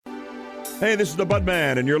Hey, this is the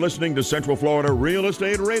Budman, and you're listening to Central Florida Real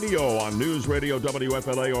Estate Radio on News Radio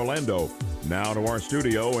WFLA Orlando. Now to our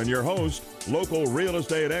studio and your host, local real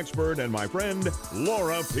estate expert and my friend,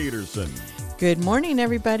 Laura Petersen. Good morning,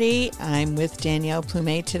 everybody. I'm with Danielle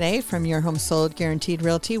Plumet today from Your Home Sold Guaranteed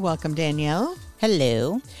Realty. Welcome, Danielle.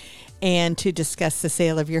 Hello. And to discuss the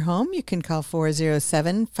sale of your home, you can call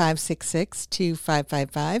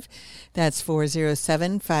 407-566-2555. That's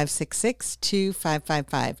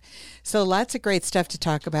 407-566-2555. So lots of great stuff to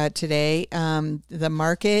talk about today. The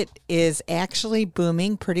market is actually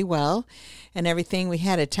booming pretty well and everything. We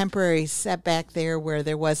had a temporary setback there where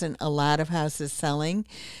there wasn't a lot of houses selling.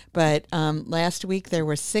 But last week there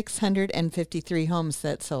were 653 homes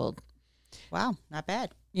that sold. Wow, not bad.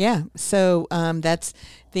 Yeah, so that's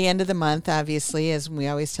the end of the month, obviously, as we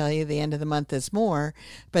always tell you, the end of the month is more,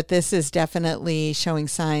 but this is definitely showing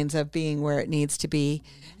signs of being where it needs to be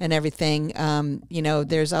and everything.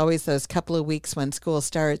 There's always those couple of weeks when school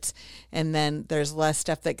starts, and then there's less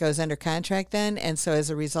stuff that goes under contract then, and so as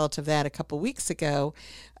a result of that, a couple of weeks ago,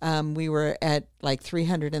 we were at like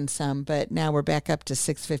 300 and some, but now we're back up to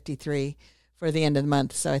 653 for the end of the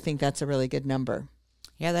month, so I think that's a really good number.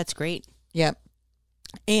 Yeah, that's great. Yep.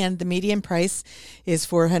 And the median price is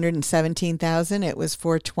 $417,000. It was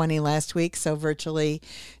 $420 last week, so virtually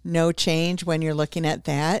no change when you're looking at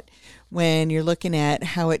that. When you're looking at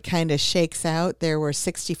how it kind of shakes out, there were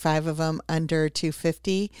 65 of them under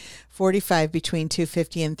 250, 45 between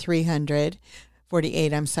 250 and 300,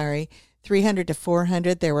 48, I'm sorry. 300 to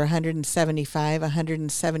 400, there were 175,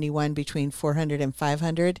 171 between 400 and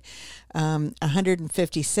 500,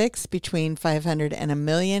 156 between 500 and a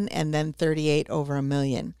million, and then 38 over a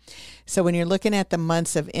million. So when you're looking at the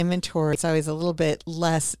months of inventory, it's always a little bit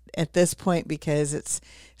less at this point because it's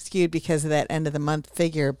skewed because of that end of the month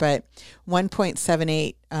figure. But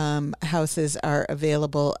 1.78 houses are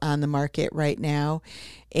available on the market right now.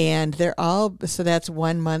 And they're all, so that's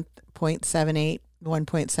 1 month,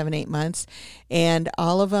 1.78 months, and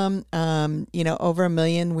all of them, over a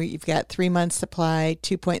million. You've got 3 months supply,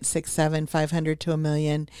 2.67, 500 to a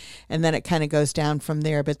million, and then it kind of goes down from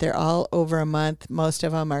there. But they're all over a month. Most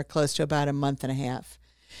of them are close to about a month and a half.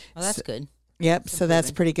 Well, that's good. Yep, so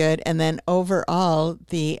that's pretty good. And then overall,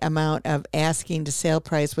 the amount of asking to sale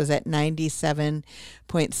price was at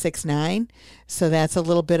 97.69. So that's a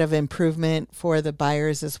little bit of improvement for the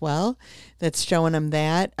buyers as well. That's showing them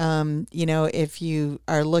that. If you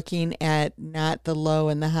are looking at not the low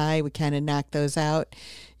and the high, we kind of knock those out.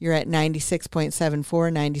 You're at 96.74,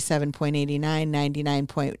 97.89,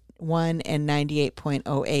 99.1, and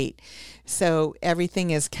 98.08. So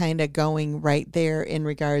everything is kind of going right there in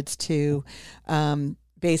regards to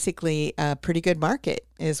basically a pretty good market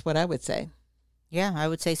is what I would say. Yeah, I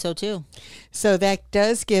would say so too. So that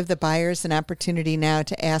does give the buyers an opportunity now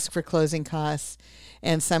to ask for closing costs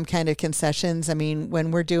and some kind of concessions. I mean,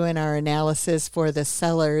 when we're doing our analysis for the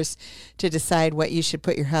sellers to decide what you should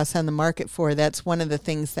put your house on the market for, that's one of the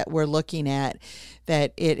things that we're looking at,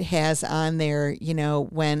 that it has on there,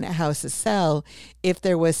 when houses sell, if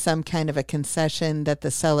there was some kind of a concession that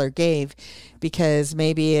the seller gave, because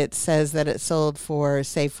maybe it says that it sold for,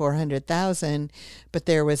 say, $400,000, but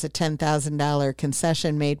there was a $10,000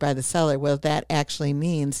 concession made by the seller. Well, that actually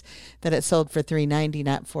means that it sold for $390,000,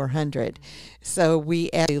 not $400,000. So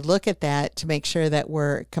we actually look at that to make sure that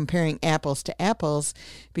we're comparing apples to apples,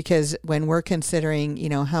 because when we're considering,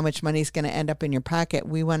 how much money is going to end up in your pocket,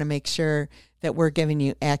 we want to make sure that we're giving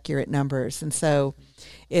you accurate numbers. And so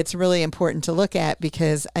it's really important to look at,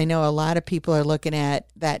 because I know a lot of people are looking at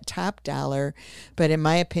that top dollar, but in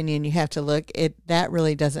my opinion, you have to look at that.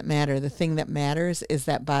 Really doesn't matter. The thing that matters is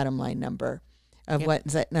that bottom line number of what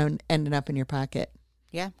is that ending up in your pocket.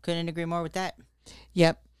 Yeah, couldn't agree more with that.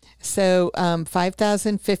 Yep. So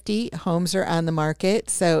 5,050 homes are on the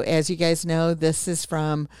market. So as you guys know, this is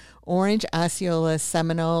from Orange, Osceola,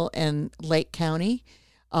 Seminole, and Lake County,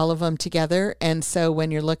 all of them together. And so when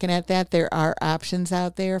you're looking at that, there are options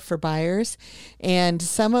out there for buyers. And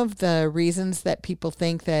some of the reasons that people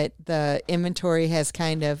think that the inventory has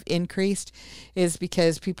kind of increased is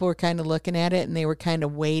because people were kind of looking at it and they were kind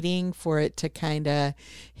of waiting for it to kind of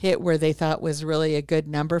hit where they thought was really a good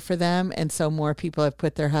number for them. And so more people have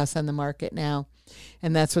put their house on the market now.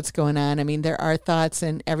 And that's what's going on. I mean, there are thoughts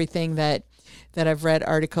and everything that I've read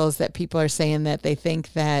articles that people are saying that they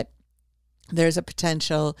think that there's a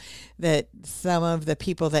potential that some of the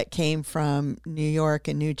people that came from New York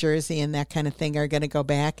and New Jersey and that kind of thing are going to go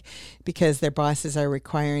back because their bosses are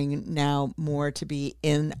requiring now more to be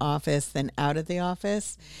in office than out of the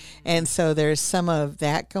office. And so there's some of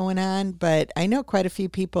that going on. But I know quite a few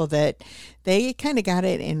people that they kind of got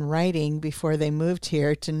it in writing before they moved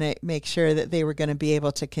here to make sure that they were going to be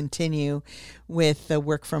able to continue with the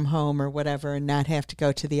work from home or whatever and not have to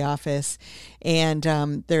go to the office. And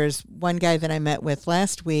there's one guy that I met with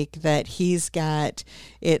last week that he's got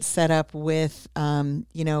it set up with,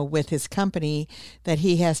 with his company that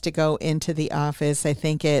he has to go into the office. I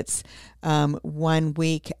think it's 1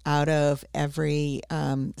 week out of every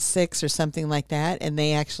 6 or something like that. And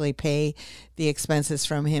they actually pay the expenses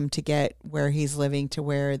from him to get where he's living to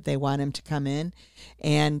where they want him to come in,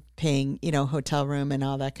 and paying, hotel room and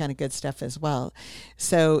all that kind of good stuff as well.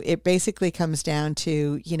 So it basically comes down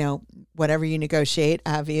to, whatever you negotiate,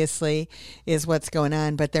 obviously, is what's going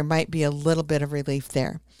on, but there might be a little bit of relief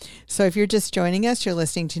there. So if you're just joining us, you're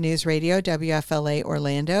listening to News Radio WFLA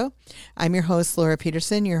Orlando. I'm your host, Laura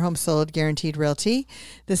Petersen, your home sold guaranteed realty.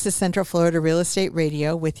 This is Central Florida Real Estate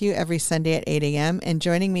Radio with you every Sunday at 8 a.m. And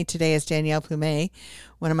joining me today is Danielle Plumet,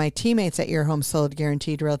 one of my teammates at Your Home Sold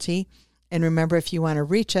Guaranteed Realty. And remember, if you want to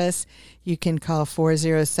reach us, you can call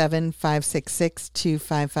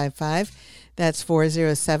 407-566-2555. That's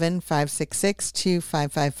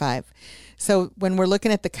 407-566-2555. So when we're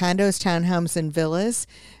looking at the condos, townhomes, and villas,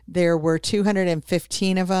 there were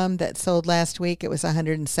 215 of them that sold last week. It was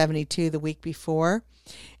 172 the week before.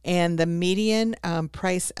 And the median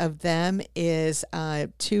price of them is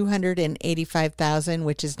 $285,000,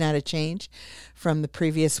 which is not a change from the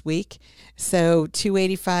previous week. So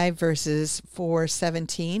 285 versus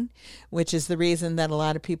 417, which is the reason that a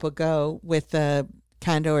lot of people go with the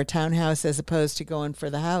condo or townhouse as opposed to going for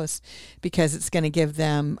the house, because it's going to give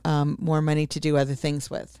them more money to do other things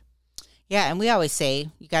with. Yeah, and we always say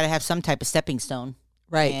you got to have some type of stepping stone.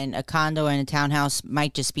 Right. And a condo and a townhouse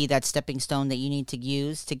might just be that stepping stone that you need to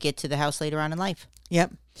use to get to the house later on in life.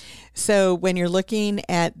 Yep. So when you're looking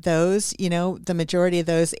at those, the majority of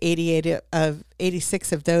those,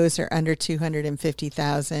 86 of those are under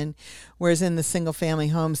 250,000, whereas in the single family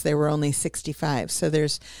homes there were only 65. So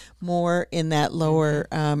there's more in that lower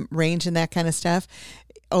range and that kind of stuff.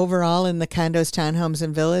 Overall, in the condos, townhomes,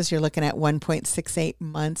 and villas, you're looking at 1.68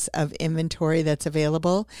 months of inventory that's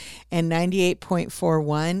available, and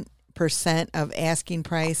 98.41% of asking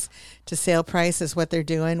price to sale price is what they're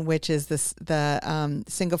doing, which is the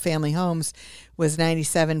single family homes was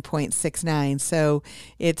 97.69. So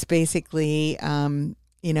it's basically about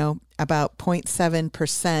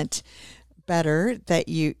 0.7% better that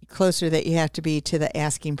you have to be to the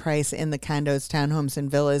asking price in the condos, townhomes,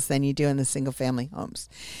 and villas than you do in the single family homes,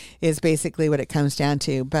 is basically what it comes down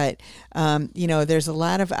to. But there's a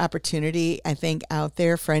lot of opportunity, I think, out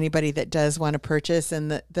there for anybody that does want to purchase.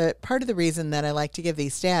 And the part of the reason that I like to give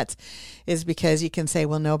these stats is because you can say,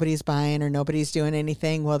 well, nobody's buying or nobody's doing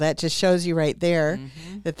anything. Well, that just shows you right there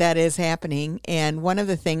that is happening. And one of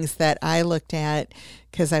the things that I looked at,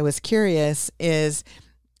 because I was curious, is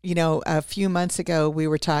a few months ago, we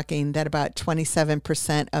were talking that about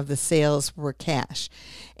 27% of the sales were cash.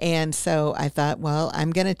 And so I thought, well, I'm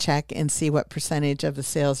going to check and see what percentage of the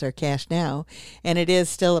sales are cash now. And it is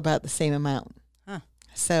still about the same amount.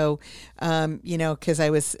 So,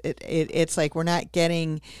 because it's like we're not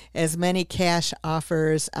getting as many cash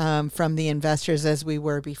offers from the investors as we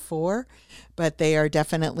were before, but they are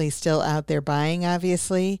definitely still out there buying,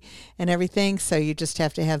 obviously, and everything. So you just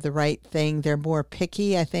have to have the right thing. They're more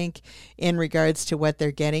picky, I think, in regards to what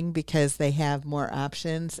they're getting because they have more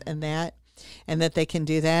options and that they can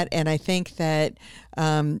do that. And I think that,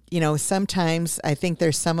 sometimes I think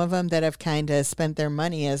there's some of them that have kind of spent their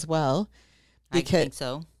money as well. I think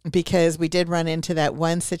so. Because we did run into that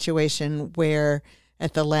one situation where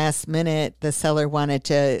at the last minute the seller wanted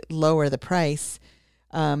to lower the price.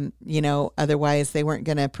 Otherwise they weren't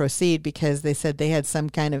going to proceed because they said they had some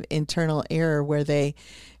kind of internal error where they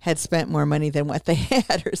had spent more money than what they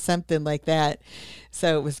had or something like that.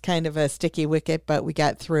 So it was kind of a sticky wicket, but we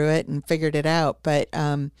got through it and figured it out. But,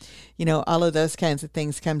 all of those kinds of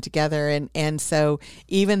things come together. And so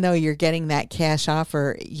even though you're getting that cash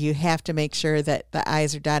offer, you have to make sure that the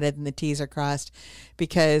I's are dotted and the T's are crossed,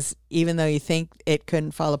 because even though you think it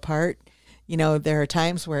couldn't fall apart, there are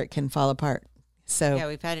times where it can fall apart. So yeah,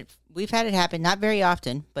 we've had it happen, not very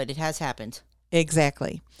often, but it has happened.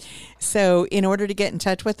 Exactly. So in order to get in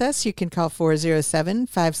touch with us, you can call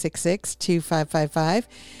 407-566-2555.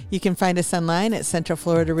 You can find us online at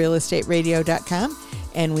centralfloridarealestateradio.com,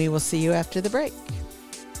 and we will see you after the break.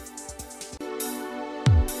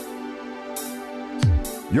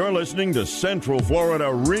 You're listening to Central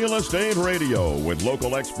Florida Real Estate Radio with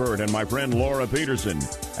local expert and my friend Laura Petersen.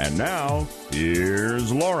 And now,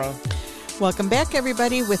 here's Laura. Welcome back,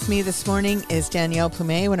 everybody. With me this morning is Danielle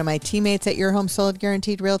Plumet, one of my teammates at Your Home Sold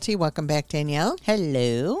Guaranteed Realty. Welcome back, Danielle.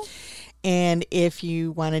 Hello. And if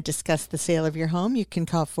you want to discuss the sale of your home, you can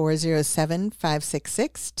call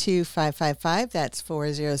 407-566-2555. That's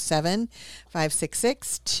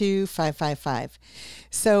 407-566-2555.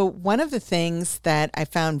 So one of the things that I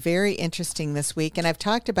found very interesting this week, and I've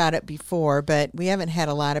talked about it before, but we haven't had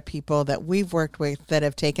a lot of people that we've worked with that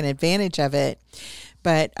have taken advantage of it.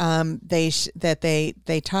 But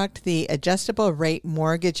they talked the adjustable rate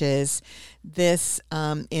mortgages this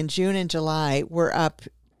in June and July were up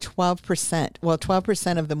 12%. Well,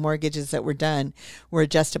 12% of the mortgages that were done were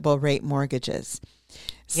adjustable rate mortgages.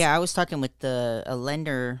 Yeah, I was talking with a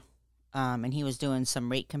lender, and he was doing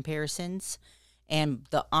some rate comparisons, and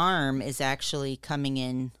the ARM is actually coming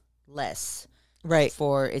in less. Right.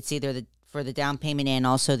 It's either for the down payment and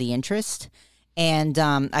also the interest. And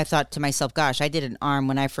I thought to myself, gosh, I did an ARM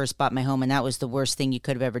when I first bought my home, and that was the worst thing you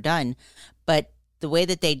could have ever done. But the way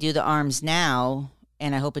that they do the ARMs now,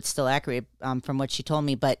 and I hope it's still accurate from what she told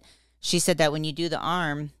me, but she said that when you do the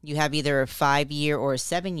ARM, you have either a 5-year or a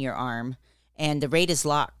 7-year ARM, and the rate is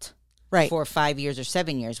locked for 5 years or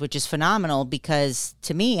 7 years, which is phenomenal because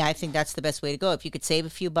to me, I think that's the best way to go. If you could save a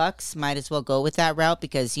few bucks, might as well go with that route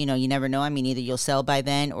because, you never know. I mean, either you'll sell by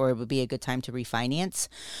then or it would be a good time to refinance.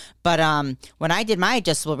 But when I did my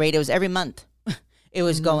adjustable rate, it was every month. It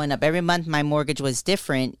was going up. Every month my mortgage was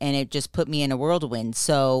different, and it just put me in a whirlwind.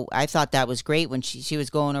 So I thought that was great when she was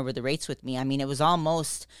going over the rates with me. I mean, it was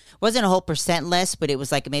wasn't a whole percent less, but it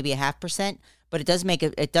was like maybe a 0.5%. But it does make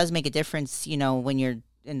a difference, when you're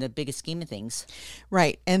in the biggest scheme of things.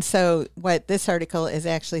 Right. And so what this article is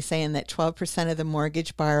actually saying that 12% of the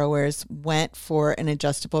mortgage borrowers went for an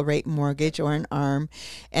adjustable rate mortgage or an ARM,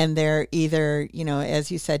 and they're either,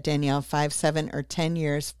 as you said, Danielle, 5, 7, or 10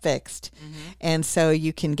 years fixed. Mm-hmm. And so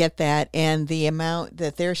you can get that. And the amount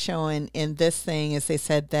that they're showing in this thing is they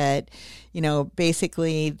said that,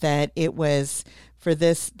 basically that it was for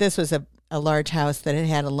this was a large house that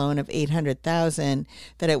had a loan of $800,000,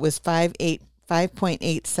 that it was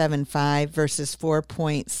 5.875 versus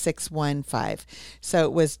 4.615. So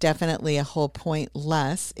it was definitely a whole point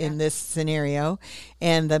less in this scenario.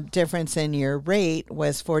 And the difference in your rate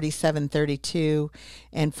was 47.32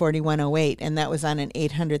 and 41.08. And that was on an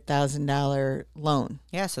 $800,000 loan.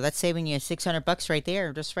 Yeah. So that's saving you $600 right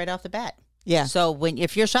there, just right off the bat. Yeah. So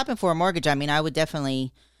if you're shopping for a mortgage, I mean, I would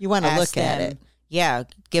definitely you want to look at it. Yeah,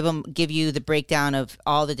 give you the breakdown of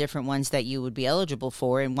all the different ones that you would be eligible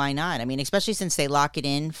for, and why not? I mean, especially since they lock it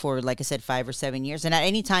in for, like I said, 5 or 7 years. And at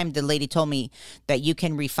any time, the lady told me that you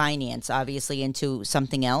can refinance, obviously, into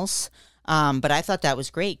something else. But I thought that was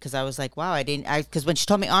great because I was like, wow, because when she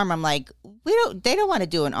told me ARM, I'm like, they don't want to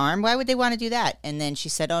do an ARM. Why would they want to do that? And then she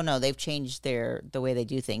said, oh no, they've changed the way they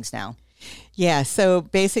do things now. Yeah, so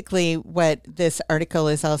basically what this article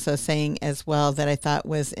is also saying as well that I thought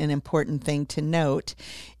was an important thing to note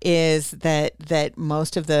is that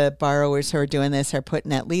most of the borrowers who are doing this are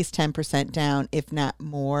putting at least 10% down, if not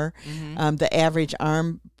more. Mm-hmm. The average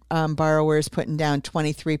ARM borrower is putting down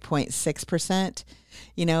 23.6%.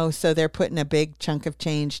 So they're putting a big chunk of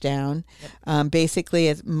change down. Yep.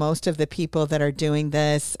 Basically, most of the people that are doing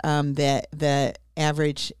this, the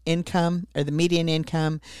average income or the median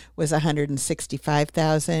income was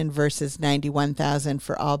 $165,000 versus $91,000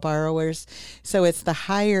 for all borrowers. So it's the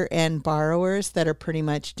higher end borrowers that are pretty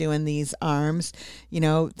much doing these ARMs.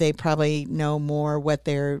 They probably know more what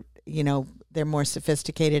they're more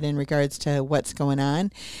sophisticated in regards to what's going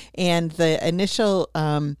on. And the initial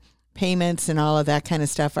payments and all of that kind of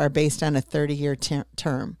stuff are based on a 30-year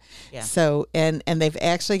term. Yeah. So, and they've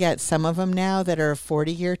actually got some of them now that are a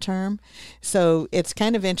 40-year term. So it's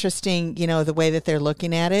kind of interesting, the way that they're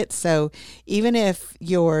looking at it. So even if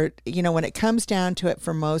you're, when it comes down to it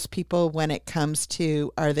for most people, when it comes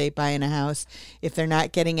to are they buying a house, if they're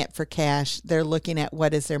not getting it for cash, they're looking at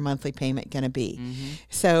what is their monthly payment going to be. Mm-hmm.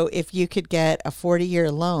 So if you could get a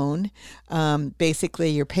 40-year loan,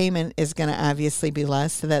 basically your payment is going to obviously be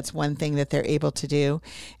less. So that's one thing that they're able to do.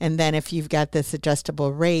 And then if you've got this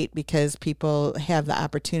adjustable rate, because people have the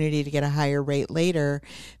opportunity to get a higher rate later,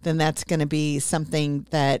 then that's going to be something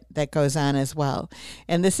that goes on as well.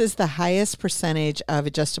 And this is the highest percentage of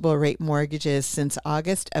adjustable rate mortgages since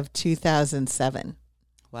August of 2007.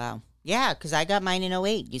 Wow. Yeah, because I got mine in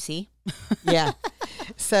 2008, you see? Yeah.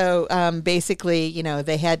 So basically,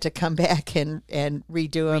 they had to come back and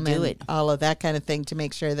redo them and all of that kind of thing to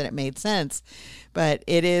make sure that it made sense. But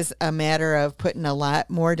it is a matter of putting a lot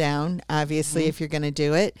more down, obviously, if you're going to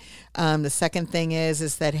do it. The second thing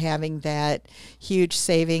is that having that huge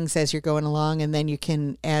savings as you're going along, and then you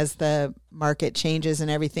can, as the market changes and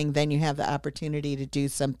everything, then you have the opportunity to do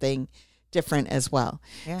something different as well.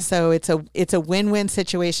 Yeah. So it's a win-win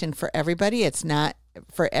situation for everybody. It's not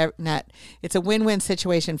not, it's a win-win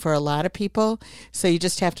situation for a lot of people. So you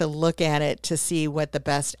just have to look at it to see what the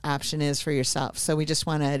best option is for yourself. So we just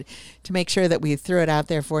wanted to make sure that we threw it out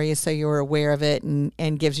there for you so you're aware of it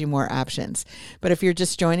and gives you more options. But if you're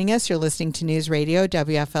just joining us, you're listening to News Radio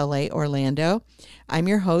WFLA Orlando. I'm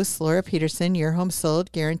your host, Laura Petersen, your home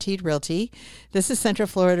sold guaranteed realty. This is Central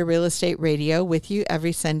Florida Real Estate Radio with you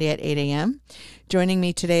every Sunday at 8 a.m. Joining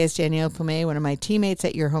me today is Danielle Plumet, one of my teammates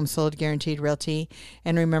at Your Home Sold Guaranteed Realty.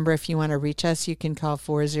 And remember, if you want to reach us, you can call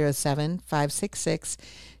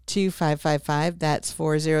 407-566-2555. That's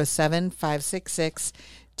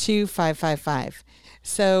 407-566-2555.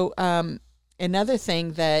 So another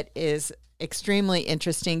thing that is extremely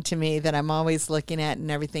interesting to me that I'm always looking at and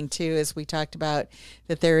everything too is we talked about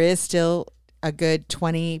that there is still a good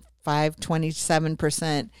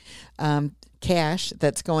 27% cash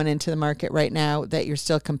that's going into the market right now that you're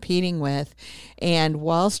still competing with. And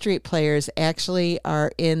Wall Street players actually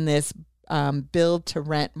are in this build to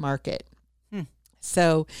rent market.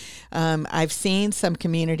 So I've seen some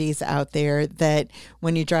communities out there that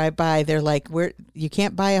when you drive by, they're like, you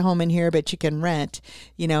can't buy a home in here, but you can rent,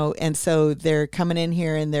 and so they're coming in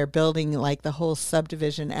here and they're building like the whole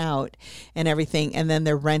subdivision out and everything, and then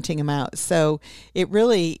they're renting them out. So it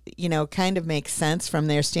really, kind of makes sense from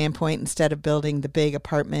their standpoint. Instead of building the big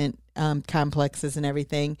apartment complexes and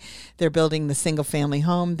everything, they're building the single family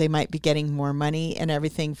home. They might be getting more money and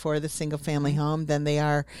everything for the single family home than they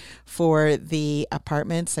are for the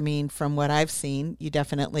apartments. I mean, from what I've seen, you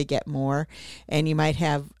definitely get more, and you might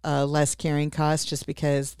have less carrying costs just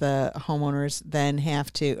because the homeowners then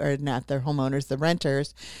have to, or not the homeowners, the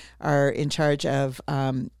renters are in charge of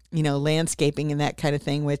landscaping and that kind of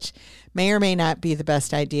thing, which may or may not be the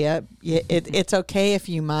best idea. It's okay if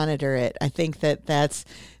you monitor it. I think that's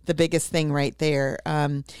the biggest thing right there.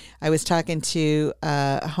 I was talking to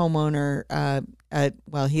a homeowner.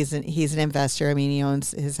 He's an investor. I mean, he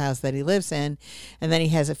owns his house that he lives in, and then he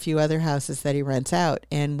has a few other houses that he rents out.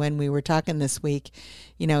 And when we were talking this week,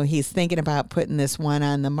 he's thinking about putting this one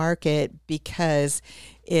on the market because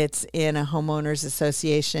it's in a homeowners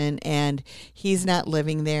association and he's not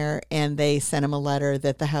living there, and they sent him a letter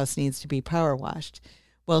that the house needs to be power washed.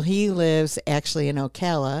 Well, he lives actually in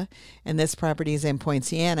Ocala, and this property is in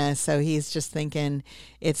Poinciana, so he's just thinking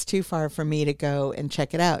it's too far for me to go and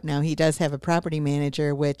check it out. Now, he does have a property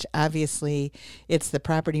manager, which obviously it's the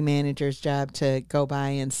property manager's job to go by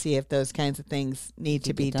and see if those kinds of things need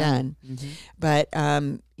to be done. Mm-hmm. But,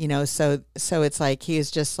 so it's like he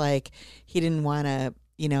was just like, he didn't want to,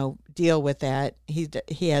 deal with that. He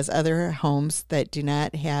has other homes that do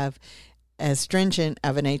not have as stringent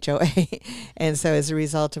of an HOA. And so as a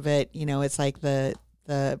result of it, it's like the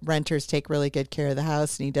renters take really good care of the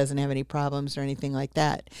house and he doesn't have any problems or anything like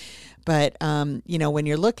that. But, when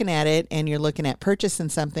you're looking at it and you're looking at purchasing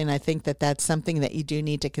something, I think that that's something that you do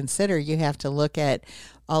need to consider. You have to look at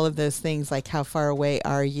all of those things, like how far away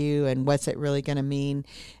are you and what's it really going to mean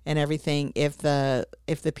and everything if the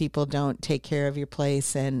people don't take care of your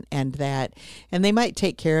place and that. And they might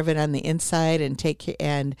take care of it on the inside and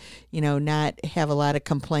not have a lot of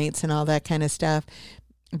complaints and all that kind of stuff.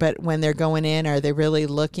 But when they're going in, are they really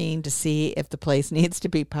looking to see if the place needs to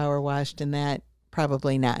be power washed and that?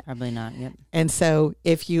 Probably not. Yep. And so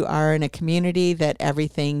if you are in a community that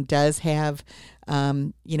everything does have,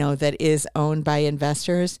 that is owned by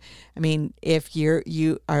investors, I mean, if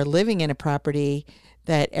you are living in a property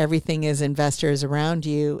that everything is investors around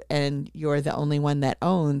you and you're the only one that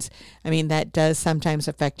owns, I mean, that does sometimes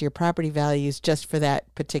affect your property values just for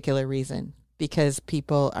that particular reason, because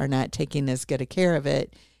people are not taking as good a care of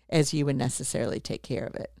it as you would necessarily take care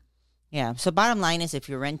of it. Yeah. So bottom line is, if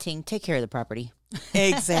you're renting, take care of the property.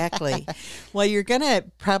 Exactly. Well, you're going to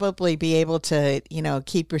probably be able to,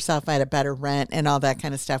 keep yourself at a better rent and all that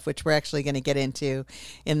kind of stuff, which we're actually going to get into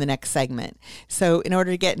in the next segment. So in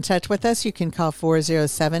order to get in touch with us, you can call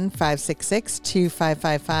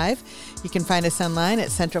 407-566-2555. You can find us online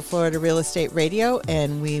at Central Florida Real Estate Radio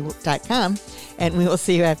 .com, and we will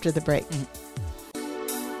see you after the break.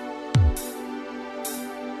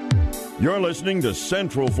 You're listening to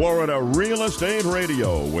Central Florida Real Estate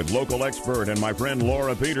Radio with local expert and my friend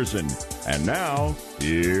Laura Petersen. And now,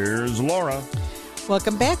 here's Laura.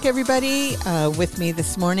 Welcome back, everybody. With me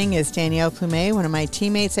this morning is Danielle Plumet, one of my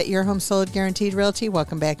teammates at Your Home Sold Guaranteed Realty.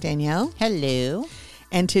 Welcome back, Danielle. Hello.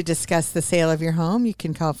 And to discuss the sale of your home, you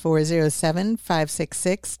can call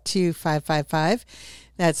 407-566-2555.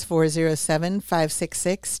 That's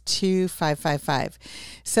 407-566-2555.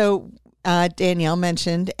 So, Danielle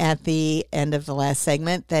mentioned at the end of the last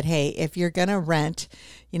segment that, hey, if you're going to rent,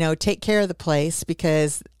 take care of the place,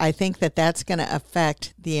 because I think that that's going to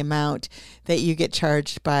affect the amount that you get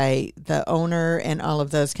charged by the owner and all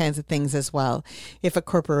of those kinds of things as well. If a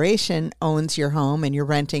corporation owns your home and you're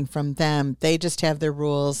renting from them, they just have their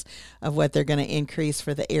rules of what they're going to increase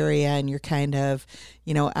for the area, and you're kind of,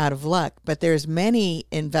 out of luck. But there's many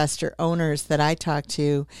investor owners that I talk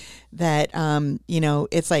to that,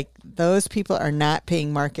 it's like those people are not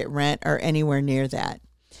paying market rent or anywhere near that.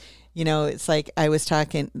 It's like I was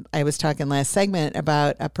talking last segment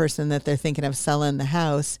about a person that they're thinking of selling the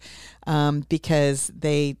house because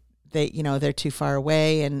they're too far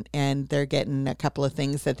away, and they're getting a couple of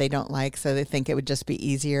things that they don't like, so they think it would just be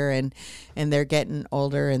easier, and they're getting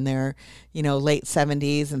older, and they're late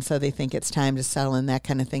 70s, and so they think it's time to sell and that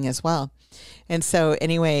kind of thing as well. And so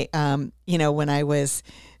anyway, when I was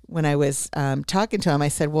talking to him, I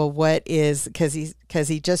said, well, what is, because he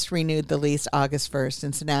just renewed the lease August 1st,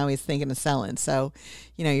 and so now he's thinking of selling. So,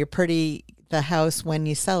 the house, when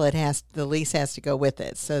you sell it, the lease has to go with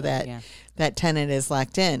it, so that that tenant is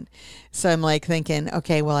locked in. So I'm like thinking,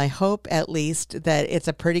 okay, well, I hope at least that it's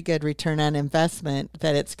a pretty good return on investment,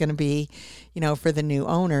 that it's going to be, for the new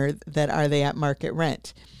owner, that are they at market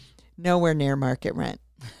rent? Nowhere near market rent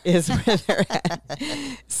is where they're at.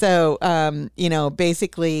 So,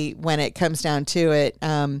 basically when it comes down to it,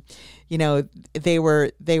 they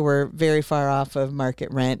were very far off of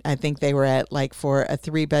market rent. I think they were at, like, for a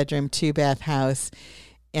 3-bedroom, 2-bath house,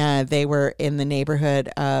 they were in the neighborhood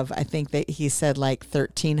of, I think that he said, like,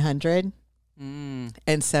 1,300.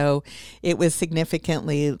 And so it was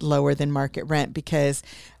significantly lower than market rent, because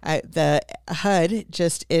the HUD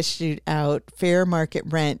just issued out fair market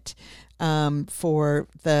rent for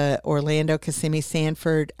the Orlando, Kissimmee,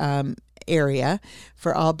 Sanford area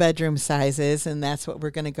for all bedroom sizes, and that's what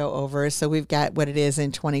we're going to go over. So we've got what it is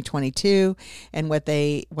in 2022 and what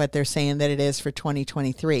they're saying that it is for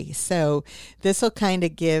 2023. So this will kind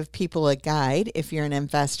of give people a guide, if you're an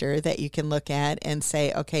investor, that you can look at and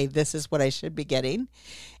say, okay, this is what I should be getting.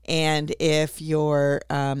 And if you're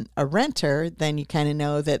a renter, then you kind of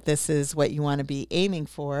know that this is what you want to be aiming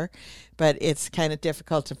for. But it's kind of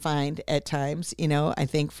difficult to find at times, I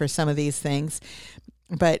think, for some of these things.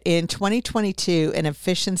 But in 2022, an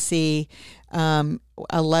efficiency,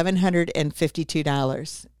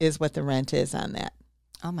 $1,152 is what the rent is on that.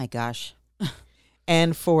 Oh my gosh.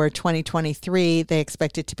 And for 2023, they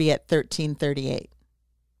expect it to be at $1,338.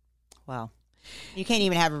 Wow. You can't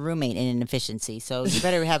even have a roommate in an efficiency, so you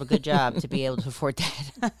better have a good job to be able to afford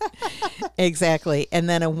that. Exactly. And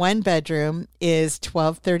then a 1-bedroom is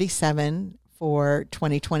 $1,237 for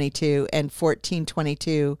 2022 and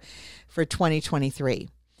 $1,422 for 2023.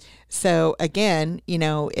 So again,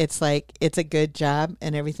 it's like, it's a good job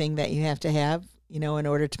and everything that you have to have, in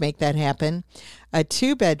order to make that happen. A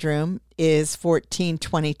 2-bedroom is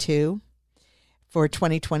 $1,422 for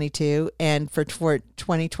 2022, and for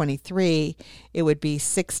 2023, it would be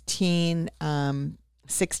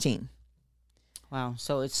 $1,616. Wow.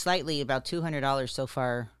 So it's slightly about $200 so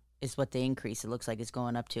far is what the increase, it looks like, is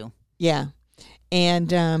going up to. Yeah.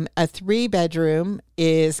 And a 3-bedroom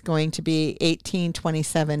is going to be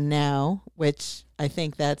 $1,827 now, which I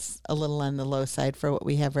think that's a little on the low side for what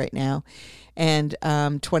we have right now. And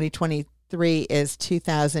 2023 is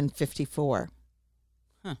 $2,054.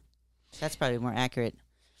 Huh. That's probably more accurate.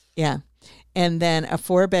 Yeah. And then a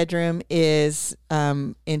 4-bedroom is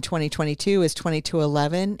in 2022 is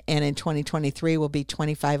 $2,211, and in 2023 will be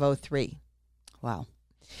 $2,503. Wow.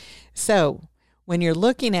 So when you're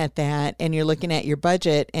looking at that, and you're looking at your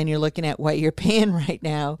budget, and you're looking at what you're paying right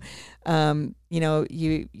now,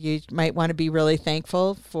 you might want to be really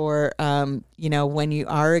thankful for, when you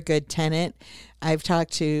are a good tenant. I've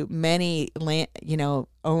talked to many,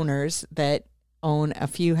 owners that own a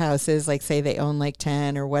few houses, like say they own like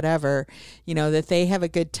 10 or whatever, that they have a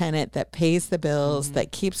good tenant that pays the bills,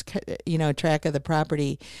 that keeps, track of the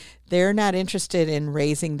property. They're not interested in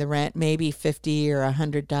raising the rent, maybe $50 or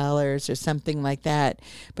 $100 or something like that,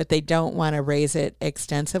 but they don't want to raise it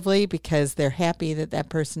extensively because they're happy that that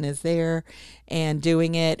person is there and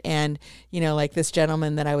doing it. And, like this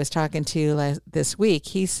gentleman that I was talking to this week,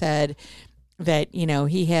 he said that,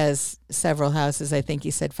 he has several houses. I think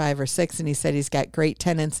he said 5 or 6, and he said he's got great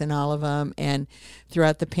tenants in all of them. And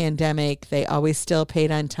throughout the pandemic, they always still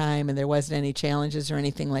paid on time, and there wasn't any challenges or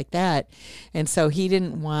anything like that. And so he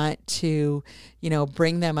didn't want to,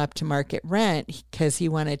 bring them up to market rent because he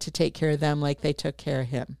wanted to take care of them like they took care of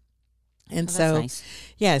him. And Oh, that's so, nice.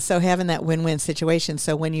 yeah, so having that win-win situation.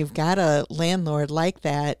 So when you've got a landlord like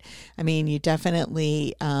that, I mean, you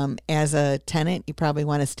definitely, as a tenant, you probably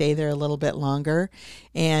want to stay there a little bit longer.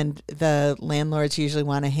 And the landlords usually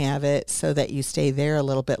want to have it so that you stay there a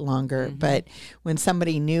little bit longer. Mm-hmm. But when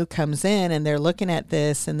somebody new comes in and they're looking at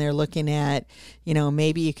this and they're looking at, you know,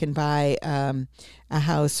 maybe you can buy a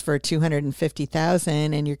house for $250,000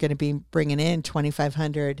 and you're going to be bringing in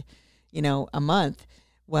 $2,500, you know, a month.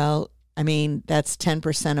 Well, I mean, that's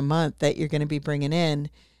 10% a month that you're going to be bringing in.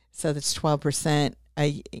 So that's 12%,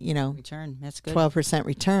 Return. That's good. 12%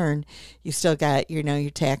 return. You still got, you know, your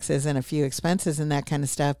taxes and a few expenses and that kind of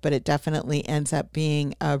stuff, but it definitely ends up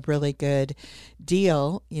being a really good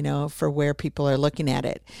deal, you know, for where people are looking at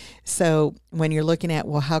it. So when you're looking at,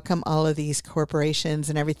 well, how come all of these corporations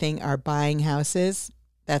and everything are buying houses?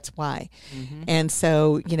 That's why. Mm-hmm. And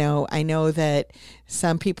so, you know, I know that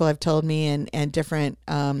some people have told me and different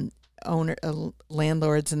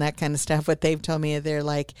landlords and that kind of stuff, what they've told me, they're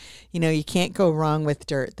like, you know, you can't go wrong with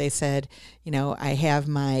dirt. They said, you know, I have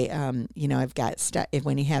my, you know, I've got stock.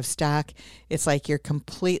 When you have stock, it's like you're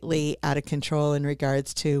completely out of control in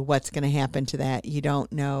regards to what's going to happen to that. You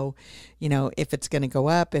don't know, you know, if it's going to go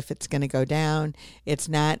up, if it's going to go down. It's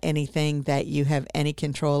not anything that you have any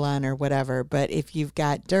control on or whatever. But if you've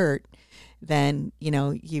got dirt, then, you know,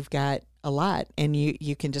 you've got a lot, and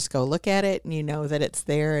you can just go look at it and you know that it's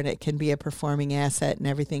there and it can be a performing asset and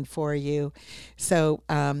everything for you. So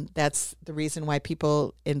that's the reason why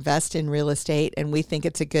people invest in real estate, and we think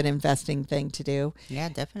it's a good investing thing to do. Yeah,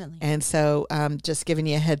 definitely. And so just giving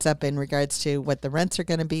you a heads up in regards to what the rents are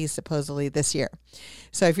going to be supposedly this year.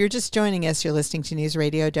 So if you're just joining us, you're listening to News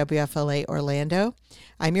Radio WFLA Orlando.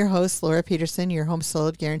 I'm your host, Laura Petersen, your home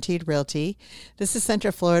sold guaranteed realty. This is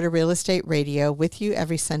Central Florida Real Estate Radio with you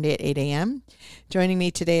every Sunday at 8 a.m. Joining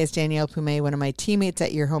me today is Danielle Pume, one of my teammates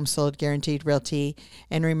at Your Home Sold Guaranteed Realty.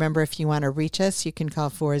 And remember, if you want to reach us, you can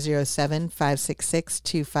call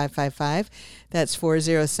 407-566-2555. That's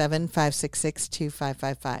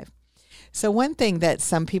 407-566-2555. So one thing that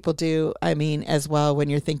some people do, I mean, as well, when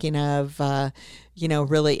you're thinking of, you know,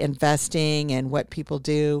 really investing and what people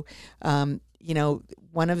do, you know,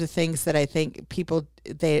 one of the things that I think people,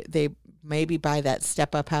 they maybe buy that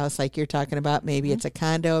step-up house like you're talking about. Maybe it's a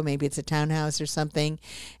condo, maybe it's a townhouse or something.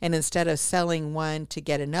 And instead of selling one to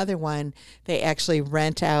get another one, they actually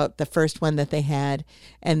rent out the first one that they had,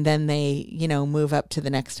 and then they, you know, move up to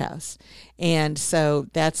the next house. And so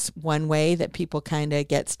that's one way that people kind of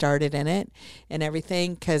get started in it and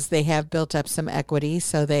everything, because they have built up some equity.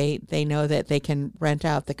 So they know that they can rent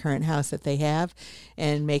out the current house that they have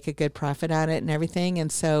and make a good profit on it and everything.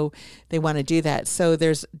 And so they want to do that. So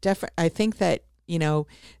there's I think that, you know,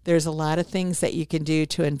 there's a lot of things that you can do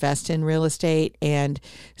to invest in real estate. And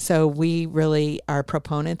so we really are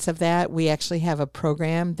proponents of that. We actually have a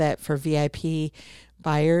program that for VIP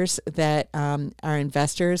buyers that are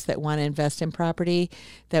investors that want to invest in property,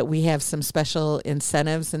 that we have some special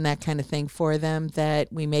incentives and that kind of thing for them,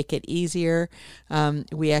 that we make it easier.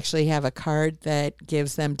 We actually have a card that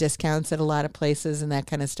gives them discounts at a lot of places and that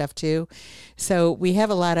kind of stuff too. So we have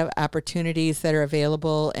a lot of opportunities that are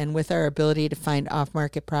available, and with our ability to find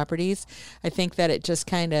off-market properties, I think that it just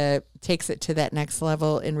kind of takes it to that next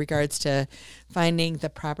level in regards to finding the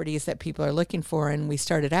properties that people are looking for. And we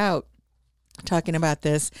started out talking about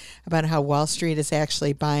this, about how Wall Street is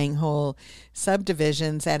actually buying whole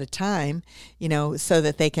subdivisions at a time, you know, so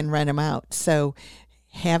that they can rent them out. So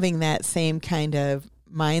having that same kind of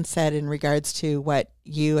mindset in regards to what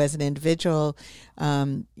you as an individual,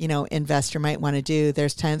 you know, investor might want to do.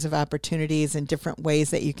 There's tons of opportunities and different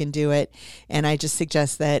ways that you can do it. And I just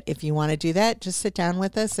suggest that if you want to do that, just sit down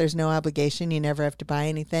with us. There's no obligation. You never have to buy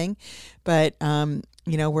anything. But,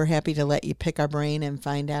 you know, we're happy to let you pick our brain and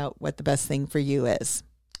find out what the best thing for you is.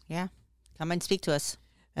 Yeah. Come and speak to us.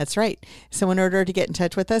 That's right. So in order to get in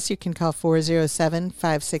touch with us, you can call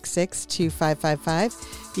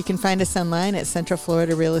 407-566-2555. You can find us online at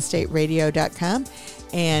centralfloridarealestateradio.com,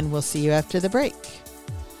 and we'll see you after the break.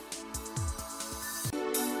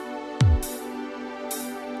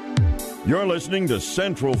 You're listening to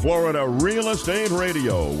Central Florida Real Estate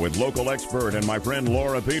Radio with local expert and my friend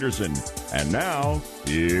Laura Petersen. And now,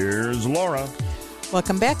 here's Laura.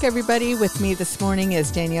 Welcome back, everybody. With me this morning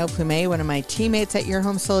is Danielle Pume, one of my teammates at Your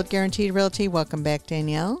Home Sold Guaranteed Realty. Welcome back,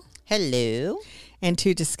 Danielle. Hello. And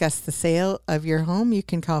to discuss the sale of your home, you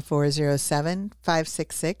can call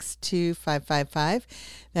 407-566-2555.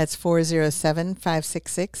 That's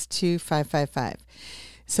 407-566-2555.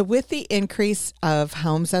 So with the increase of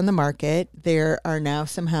homes on the market, there are now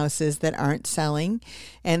some houses that aren't selling.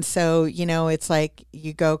 And so, it's like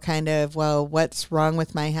you go kind of, well, what's wrong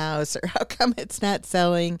with my house, or how come it's not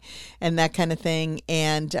selling, and that kind of thing.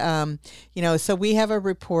 And, so we have a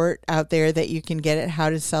report out there that you can get at how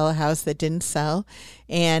to sell a house that didn't sell.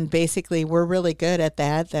 And basically, we're really good at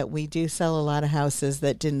that we do sell a lot of houses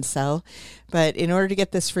that didn't sell. But in order to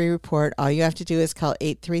get this free report, all you have to do is call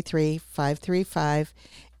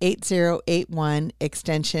 833-535-8081,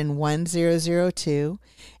 extension 1002.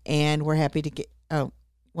 And we're happy to get,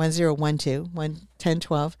 1012,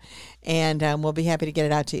 1012. And we'll be happy to get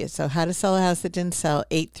it out to you. So how to sell a house that didn't sell,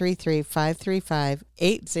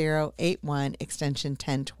 833-535-8081, extension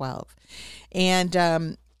 1012.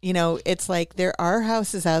 And, it's like there are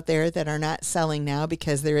houses out there that are not selling now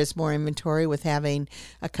because there is more inventory, with having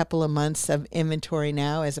a couple of months of inventory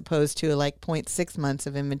now as opposed to like 0.6 months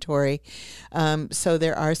of inventory. So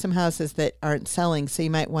there are some houses that aren't selling. So you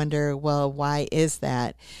might wonder, well, why is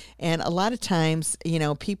that? And a lot of times,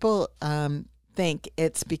 people think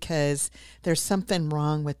it's because there's something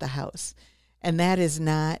wrong with the house. And that is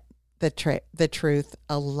not the truth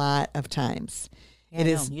a lot of times.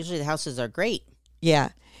 Yeah, usually the houses are great. Yeah.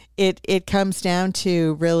 It comes down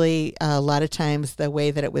to really a lot of times the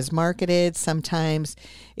way that it was marketed. Sometimes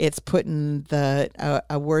it's putting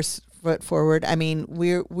a worse foot forward. I mean,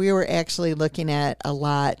 we were actually looking at a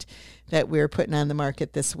lot that we were putting on the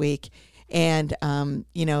market this week, and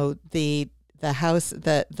the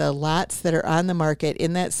lots that are on the market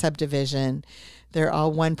in that subdivision, they're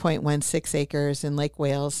all 1.16 acres in Lake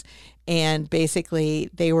Wales, and basically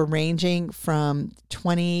they were ranging from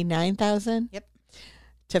 29,000. Yep.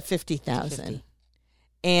 To 50,000.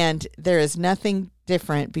 And there is nothing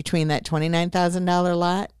different between that $29,000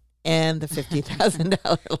 lot and the $50,000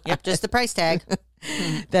 lot. Yep, just the price tag.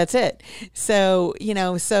 That's it. So,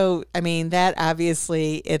 I mean, that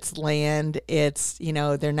obviously it's land, it's,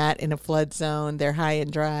 they're not in a flood zone, they're high and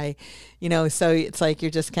dry, so it's like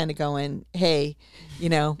you're just kind of going, hey,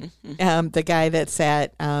 the guy that's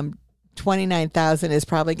at 29,000 is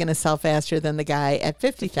probably going to sell faster than the guy at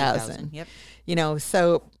 50,000. Yep.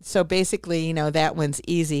 So basically, that one's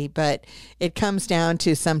easy, but it comes down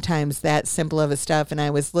to sometimes that simple of a stuff. And I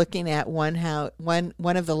was looking at one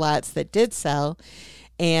of the lots that did sell,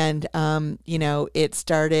 and it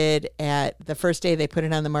started at the first day they put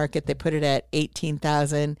it on the market, they put it at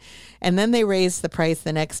 18,000, and then they raised the price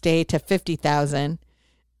the next day to 50,000.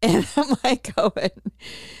 And I'm like going,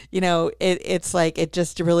 it's like it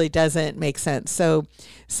just really doesn't make sense. So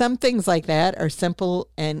some things like that are simple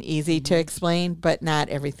and easy to explain, but not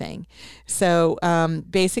everything. So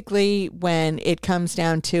basically, when it comes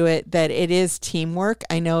down to it, that it is teamwork.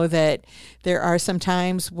 I know that there are some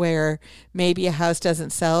times where maybe a house doesn't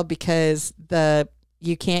sell because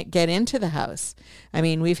you can't get into the house. I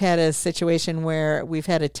mean, we've had a situation where we've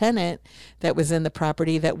had a tenant that was in the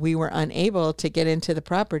property that we were unable to get into the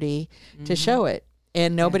property to show it.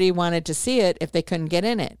 And nobody wanted to see it if they couldn't get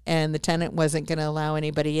in it. And the tenant wasn't going to allow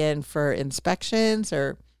anybody in for inspections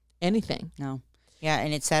or anything. No. Yeah,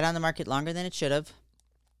 and it sat on the market longer than it should have.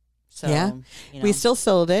 So, yeah, we still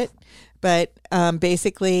sold it. But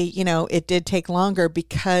basically, it did take longer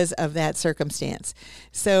because of that circumstance.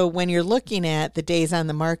 So when you're looking at the days on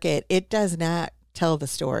the market, it does not tell the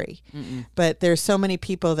story. Mm-mm. But there's so many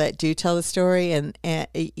people that do tell the story, and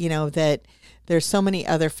that there's so many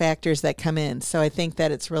other factors that come in. So I think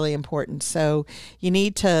that it's really important. So you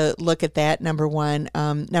need to look at that, number one.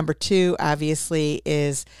 Number two, obviously,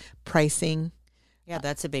 is pricing. Yeah,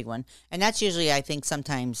 that's a big one. And that's usually, I think,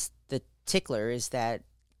 sometimes the tickler is that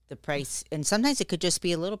the price, and sometimes it could just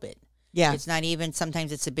be a little bit. Yeah. It's not even,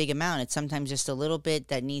 sometimes it's a big amount. It's sometimes just a little bit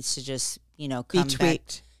that needs to just, come be tweaked. Back.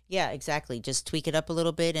 Yeah, exactly. Just tweak it up a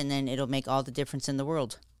little bit, and then it'll make all the difference in the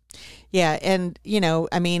world. Yeah. And,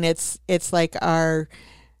 I mean, it's like our,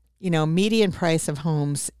 median price of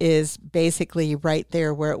homes is basically right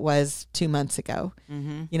there where it was 2 months ago.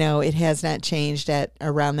 Mm-hmm. It has not changed at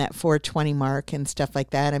around that 420 mark and stuff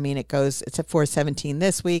like that. I mean, it's at 417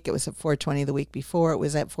 this week. It was at 420 the week before. It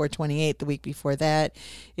was at 428 the week before that.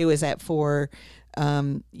 It was at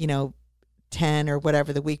 10 or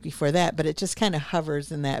whatever the week before that, but it just kind of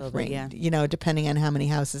hovers in that range, depending on how many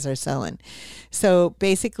houses are selling. So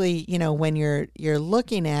basically, when you're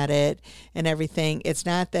looking at it and everything, it's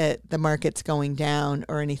not that the market's going down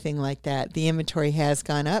or anything like that. The inventory has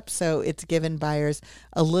gone up, so it's given buyers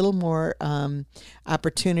a little more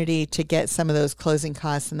opportunity to get some of those closing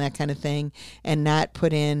costs and that kind of thing, and not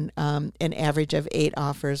put in an average of 8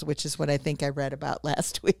 offers, which is what I think I read about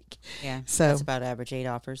last week. Yeah, so that's about average 8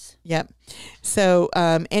 offers. Yep. So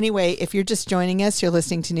anyway, if you're just joining us, you're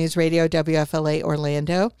listening to News Radio WFLA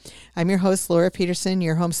Orlando. I'm your host, Laura Petersen,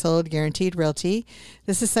 your home sold guaranteed realty.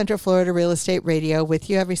 This is Central Florida Real Estate Radio with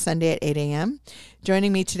you every Sunday at 8 a.m.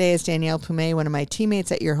 Joining me today is Danielle Pume, one of my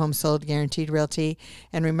teammates at Your Home Sold Guaranteed Realty.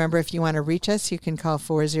 And remember, if you want to reach us, you can call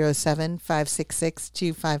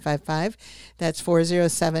 407-566-2555. That's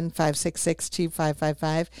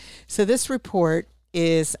 407-566-2555. So this report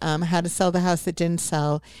is how to sell the house that didn't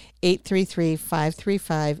sell,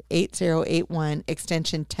 833-535-8081,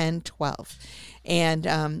 extension 1012. And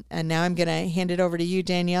now I'm going to hand it over to you,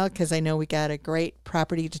 Danielle, because I know we got a great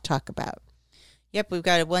property to talk about. Yep, we've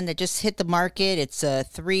got one that just hit the market. It's a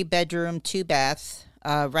 3-bedroom, 2-bath,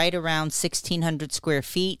 right around 1,600 square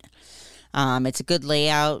feet. It's a good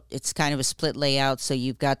layout. It's kind of a split layout, so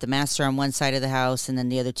you've got the master on one side of the house and then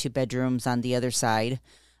the other 2 bedrooms on the other side.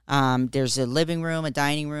 There's a living room, a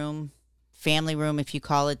dining room, family room, if you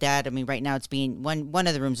call it that. I mean, right now it's being one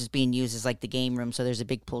of the rooms is being used as like the game room, so there's a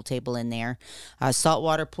big pool table in there.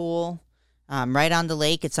 Saltwater pool. Right on the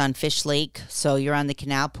lake. It's on Fish Lake, so you're on the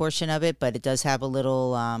canal portion of it, but it does have a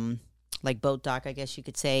little like boat dock, I guess you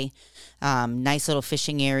could say. Nice little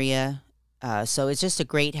fishing area. So it's just a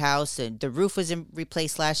great house. The roof was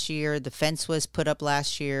replaced last year. The fence was put up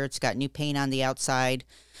last year. It's got new paint on the outside.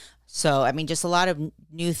 So, I mean, just a lot of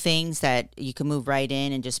new things that you can move right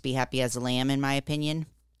in and just be happy as a lamb, in my opinion.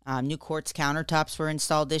 New quartz countertops were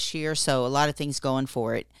installed this year, so a lot of things going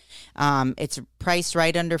for it. It's priced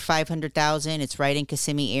right under $500,000. It's right in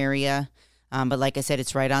Kissimmee area, but like I said,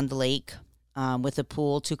 it's right on the lake with a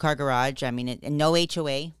pool, 2-car garage. I mean, and no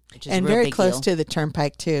HOA, which is and a real very big close deal. to the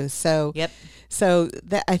turnpike too. So Yep. So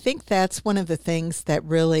I think that's one of the things that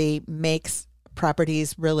really makes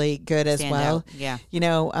properties really good as Stand well. out. Yeah. You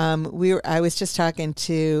know, I was just talking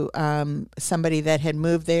to somebody that had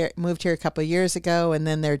moved here a couple of years ago, and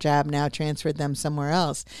then their job now transferred them somewhere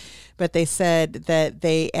else. But they said that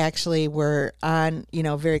they actually were on,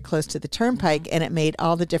 very close to the turnpike, and it made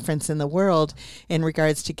all the difference in the world in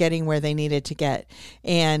regards to getting where they needed to get.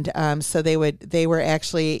 And so they were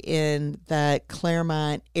actually in the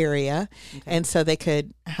Claremont area, and so they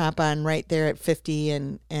could hop on right there at 50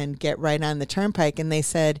 and get right on the turnpike. And they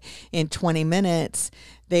said in 20 minutes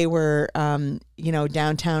they were,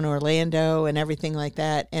 downtown Orlando and everything like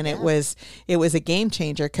that. And it was a game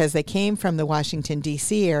changer because they came from the Washington,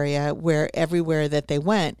 D.C. area where everywhere that they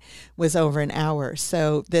went was over an hour.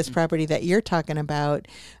 So this property that you're talking about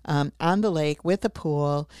on the lake with a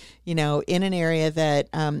pool, in an area that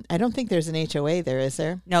I don't think there's an HOA there, is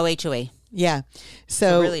there? No HOA. Yeah.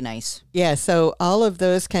 So really nice. Yeah. So all of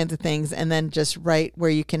those kinds of things. And then just right where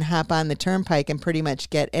you can hop on the turnpike and pretty much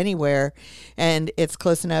get anywhere. And it's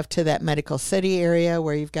close enough to that Medical City area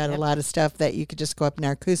where you've got a lot of stuff that you could just go up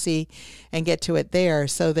Narcoossee and get to it there.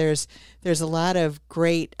 So there's a lot of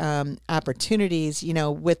great opportunities,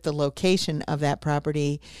 with the location of that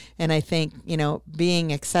property. And I think,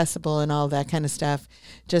 being accessible and all that kind of stuff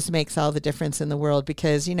just makes all the difference in the world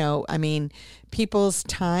because, people's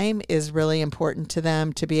time is really important to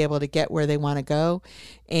them to be able to get where they want to go.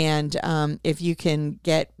 And if you can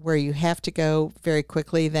get where you have to go very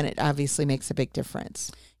quickly, then it obviously makes a big difference.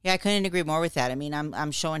 Yeah, I couldn't agree more with that. I mean,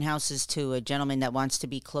 I'm showing houses to a gentleman that wants to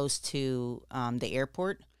be close to the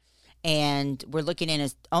airport. And we're looking in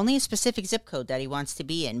only a specific zip code that he wants to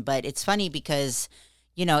be in. But it's funny because,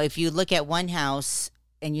 if you look at one house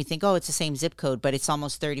and you think, oh, it's the same zip code, but it's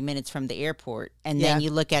almost 30 minutes from the airport. And then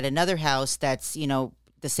you look at another house that's,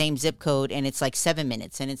 the same zip code and it's like 7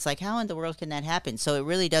 minutes. And it's like, how in the world can that happen? So it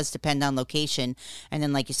really does depend on location. And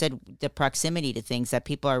then, like you said, the proximity to things that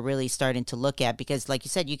people are really starting to look at, because like you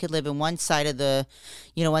said, you could live in one side of the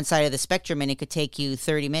spectrum and it could take you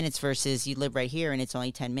 30 minutes versus you live right here and it's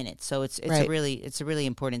only 10 minutes. So it's a really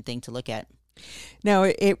important thing to look at. No,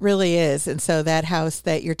 it really is. And so that house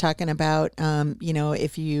that you're talking about,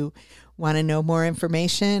 if you want to know more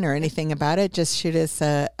information or anything about it, just shoot us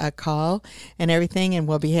a call and everything, and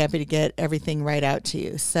we'll be happy to get everything right out to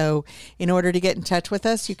you. So in order to get in touch with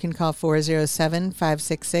us, you can call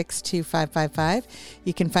 407-566-2555.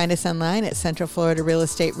 You can find us online at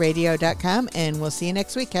centralfloridarealestateradio.com, and we'll see you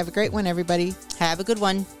next week. Have a great one, everybody. Have a good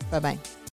one. Bye-bye.